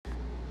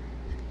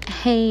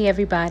Hey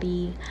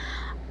everybody,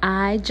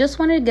 I just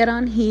wanted to get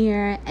on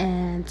here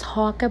and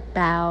talk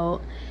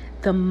about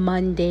the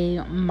Monday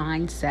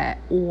mindset,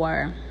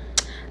 or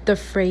the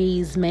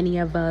phrase many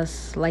of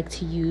us like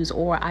to use,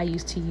 or I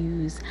used to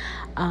use,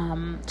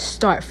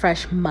 start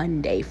fresh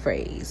Monday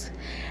phrase.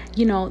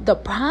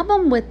 The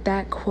problem with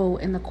that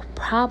quote and the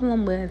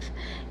problem with,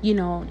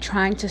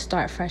 trying to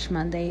start fresh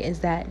Monday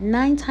is that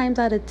 9 times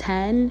out of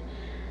 10,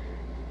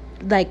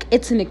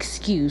 it's an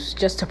excuse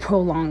just to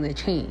prolong the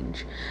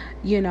change.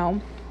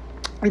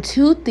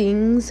 Two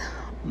things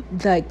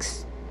like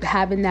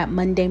having that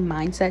Monday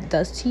mindset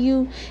does to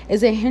you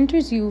is it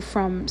hinders you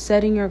from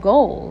setting your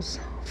goals.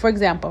 For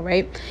example,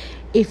 right?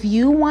 If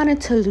you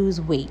wanted to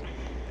lose weight,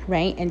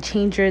 right, and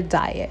change your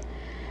diet,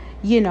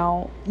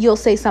 you'll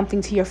say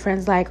something to your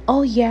friends like,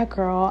 oh yeah,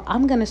 girl,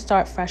 I'm going to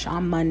start fresh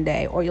on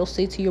Monday. Or you'll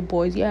say to your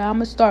boys, yeah, I'm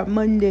going to start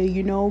Monday,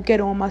 get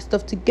all my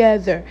stuff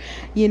together,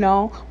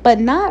 but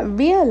not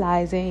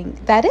realizing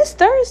that it's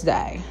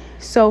Thursday.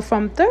 So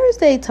from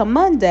Thursday to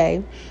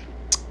Monday,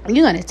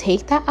 you're going to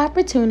take that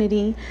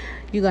opportunity.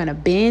 You're going to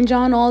binge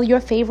on all your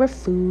favorite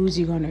foods.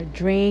 You're going to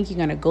drink. You're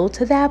going to go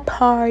to that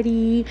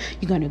party.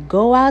 You're going to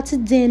go out to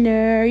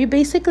dinner. You're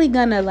basically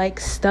going to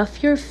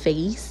stuff your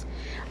face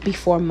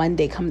before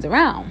Monday comes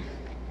around.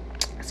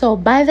 So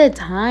by the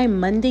time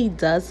Monday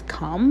does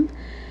come,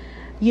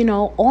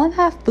 all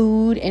that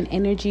food and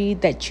energy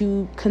that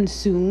you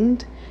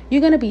consumed,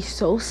 you're going to be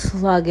so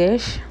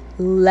sluggish,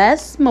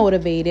 less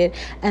motivated,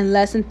 and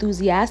less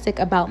enthusiastic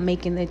about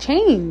making the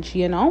change,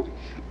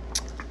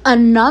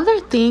 Another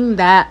thing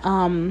that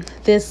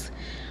this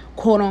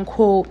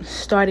quote-unquote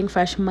starting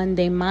fresh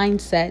Monday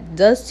mindset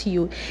does to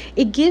you,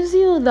 it gives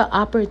you the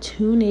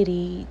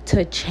opportunity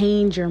to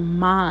change your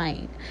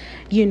mind.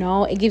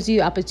 It gives you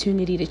the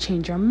opportunity to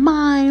change your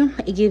mind.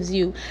 It gives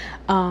you,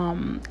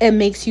 it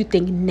makes you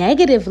think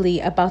negatively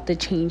about the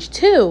change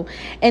too.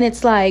 And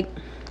it's like,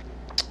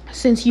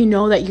 since you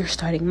know that you're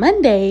starting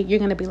Monday, you're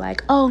going to be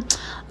like, oh,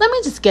 let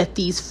me just get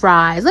these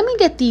fries. Let me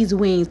get these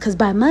wings, because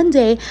by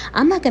Monday,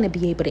 I'm not going to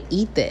be able to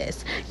eat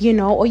this,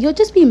 or you'll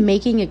just be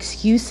making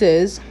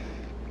excuses,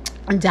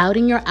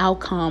 doubting your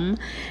outcome,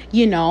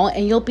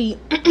 and you'll be,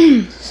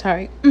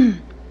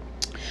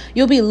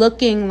 you'll be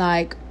looking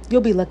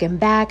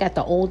back at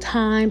the old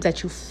times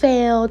that you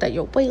failed, at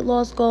your weight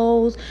loss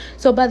goals.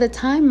 So by the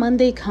time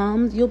Monday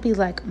comes, you'll be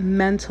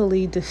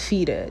mentally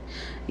defeated,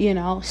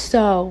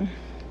 So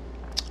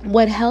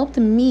what helped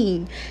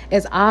me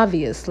is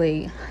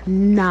obviously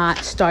not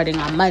starting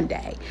on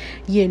Monday.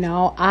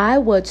 I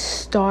would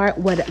start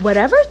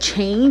whatever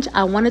change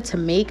I wanted to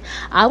make.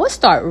 I would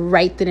start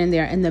right then and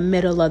there in the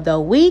middle of the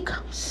week,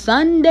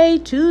 Sunday,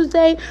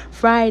 Tuesday,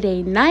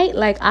 Friday night.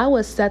 I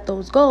would set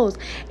those goals,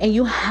 and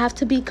you have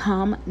to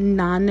become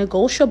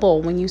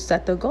non-negotiable when you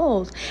set the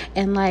goals.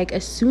 And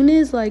as soon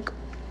as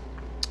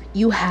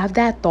you have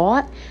that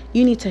thought,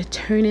 you need to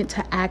turn it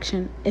to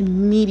action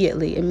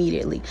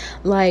immediately.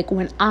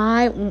 When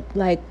I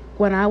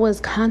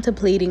was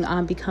contemplating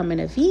on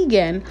becoming a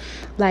vegan,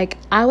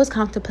 I was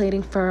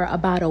contemplating for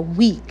about a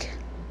week,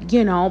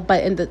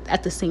 but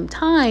at the same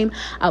time,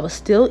 I was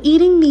still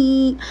eating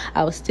meat.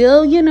 I was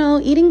still,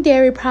 eating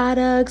dairy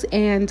products,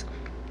 and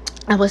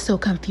I was so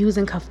confused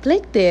and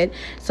conflicted.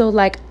 So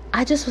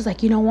I just was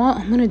you know what?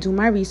 I'm going to do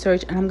my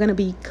research, and I'm going to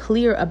be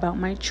clear about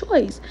my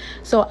choice.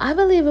 So I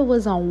believe it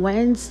was on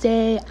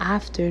Wednesday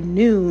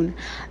afternoon.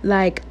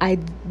 I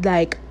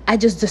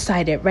just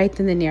decided right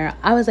then and there.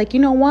 I was you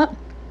know what?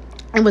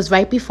 It was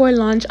right before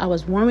lunch. I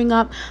was warming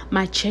up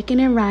my chicken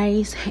and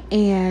rice,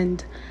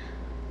 and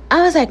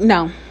I was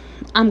no,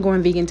 I'm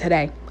going vegan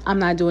today. I'm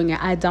not doing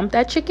it. I dumped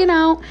that chicken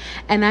out,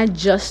 and I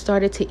just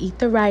started to eat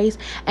the rice,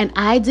 and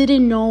I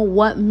didn't know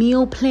what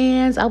meal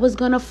plans I was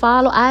going to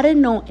follow. I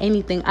didn't know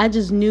anything. I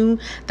just knew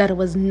that it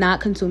was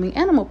not consuming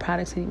animal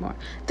products anymore.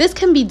 This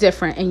can be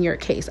different in your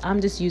case.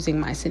 I'm just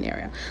using my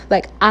scenario.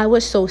 I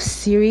was so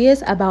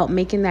serious about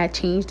making that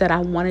change that I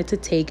wanted to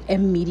take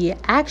immediate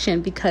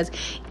action, because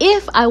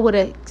if I would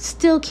have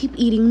still keep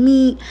eating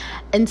meat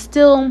and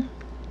still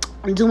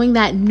doing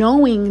that,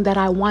 knowing that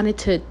I wanted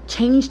to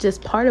change this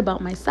part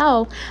about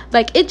myself,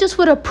 it just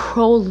would have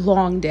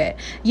prolonged it,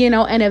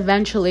 and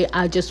eventually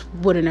I just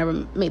would have never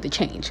made the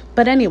change.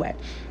 But anyway,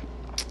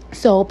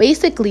 so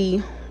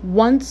basically,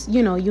 once,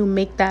 you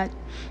make that,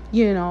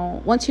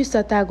 once you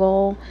set that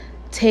goal,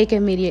 take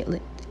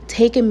immediate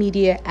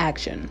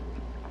action.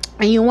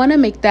 And you want to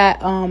make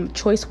that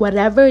choice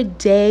whatever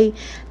day,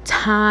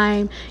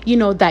 time,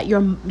 that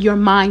your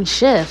mind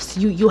shifts.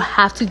 You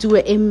have to do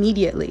it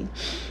immediately.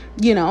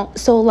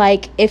 So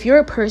if you're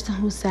a person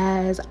who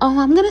says, oh,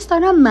 I'm going to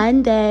start on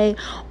Monday,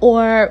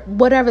 or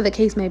whatever the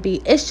case may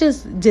be, it's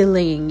just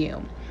delaying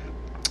you,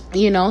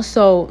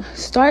 so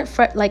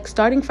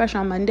starting fresh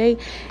on Monday,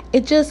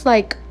 it just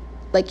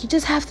you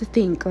just have to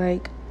think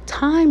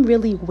time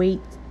really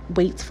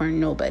waits for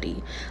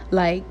nobody.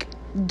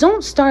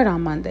 Don't start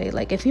on Monday.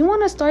 If you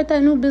want to start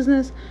that new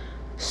business,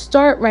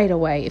 start right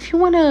away. If you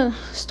want to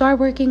start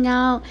working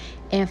out,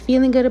 and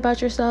feeling good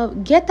about yourself,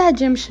 get that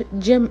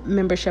gym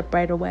membership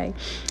right away.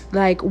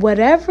 Like,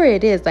 whatever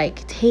it is,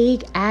 like,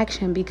 take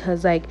action,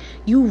 because like,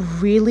 you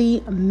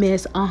really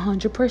miss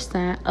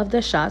 100% of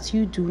the shots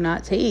you do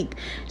not take.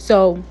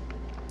 So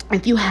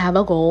if you have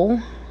a goal,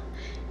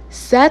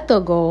 set the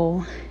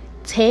goal,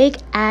 take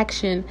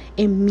action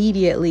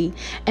immediately,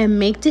 and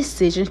make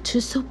decisions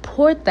to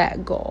support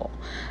that goal.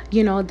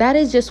 That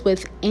is just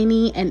with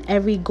any and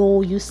every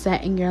goal you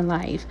set in your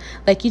life.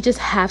 Like, you just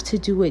have to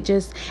do it.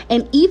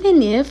 And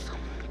even if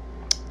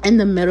in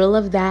the middle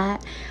of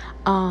that,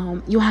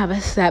 you have a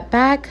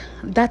setback,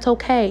 that's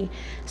okay.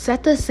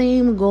 Set the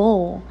same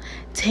goal,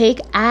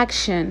 take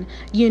action,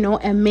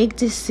 and make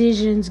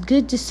decisions,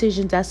 good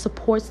decisions that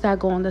supports that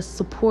goal and that's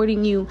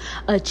supporting you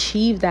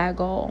achieve that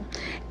goal.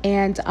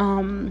 And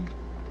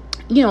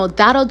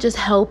that'll just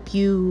help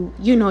you,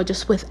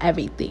 just with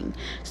everything.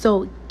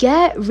 So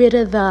get rid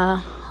of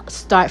the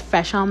start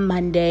fresh on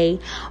Monday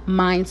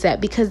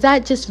mindset, because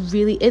that just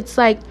really, it's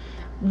like,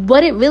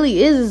 what it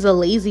really is a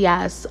lazy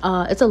ass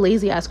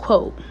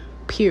quote,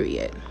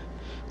 period.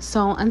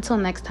 So until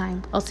next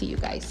time, I'll see you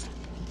guys.